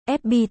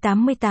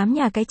FB88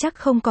 nhà cái chắc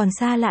không còn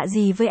xa lạ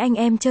gì với anh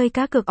em chơi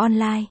cá cược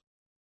online.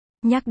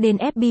 Nhắc đến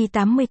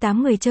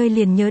FB88 người chơi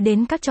liền nhớ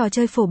đến các trò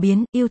chơi phổ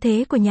biến, ưu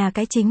thế của nhà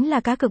cái chính là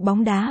cá cược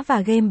bóng đá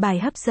và game bài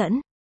hấp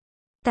dẫn.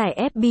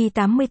 Tại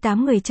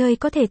FB88 người chơi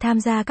có thể tham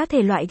gia các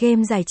thể loại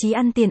game giải trí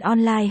ăn tiền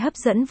online hấp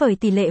dẫn với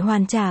tỷ lệ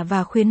hoàn trả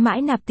và khuyến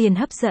mãi nạp tiền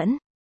hấp dẫn.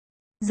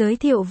 Giới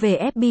thiệu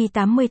về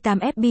FB88.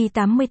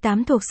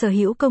 FB88 thuộc sở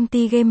hữu công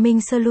ty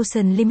Gaming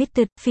Solution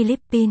Limited,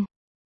 Philippines.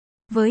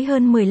 Với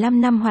hơn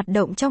 15 năm hoạt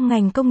động trong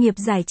ngành công nghiệp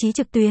giải trí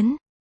trực tuyến.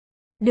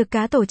 Được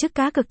các tổ chức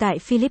cá cược tại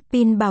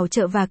Philippines bảo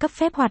trợ và cấp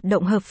phép hoạt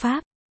động hợp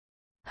pháp.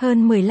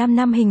 Hơn 15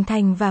 năm hình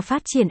thành và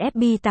phát triển,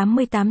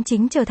 FB88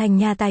 chính trở thành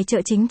nhà tài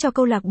trợ chính cho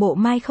câu lạc bộ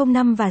My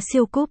 05 và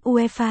siêu cúp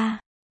UEFA.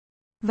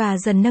 Và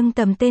dần nâng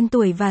tầm tên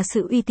tuổi và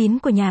sự uy tín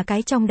của nhà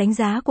cái trong đánh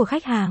giá của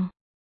khách hàng.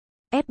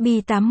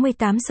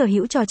 FB88 sở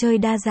hữu trò chơi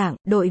đa dạng,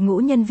 đội ngũ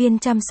nhân viên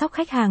chăm sóc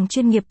khách hàng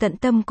chuyên nghiệp tận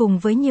tâm cùng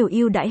với nhiều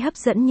ưu đãi hấp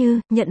dẫn như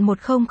nhận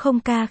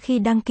 100k khi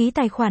đăng ký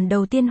tài khoản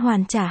đầu tiên,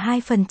 hoàn trả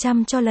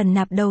 2% cho lần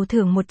nạp đầu,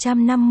 thưởng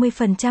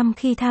 150%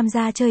 khi tham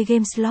gia chơi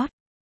game slot.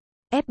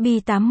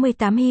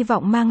 FB88 hy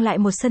vọng mang lại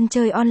một sân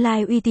chơi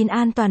online uy tín,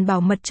 an toàn,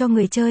 bảo mật cho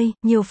người chơi,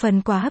 nhiều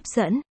phần quà hấp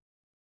dẫn.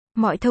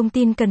 Mọi thông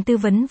tin cần tư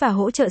vấn và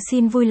hỗ trợ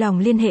xin vui lòng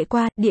liên hệ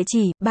qua địa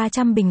chỉ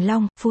 300 Bình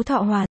Long, Phú Thọ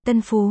Hòa,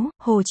 Tân Phú,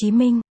 Hồ Chí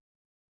Minh.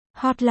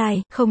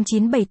 Hotline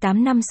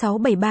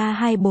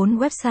 0978567324.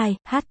 Website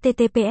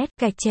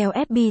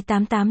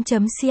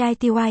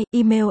https://fb88.city.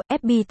 Email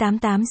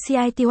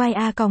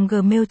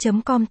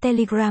fb88city@gmail.com.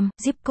 Telegram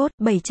zip code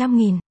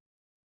 700.000.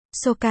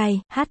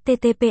 Sokai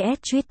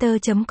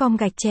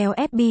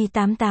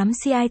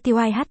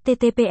https://fb88city.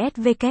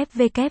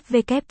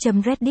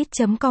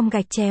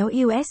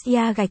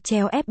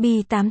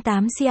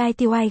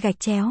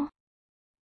 https://www.reddit.com/usa/fb88city.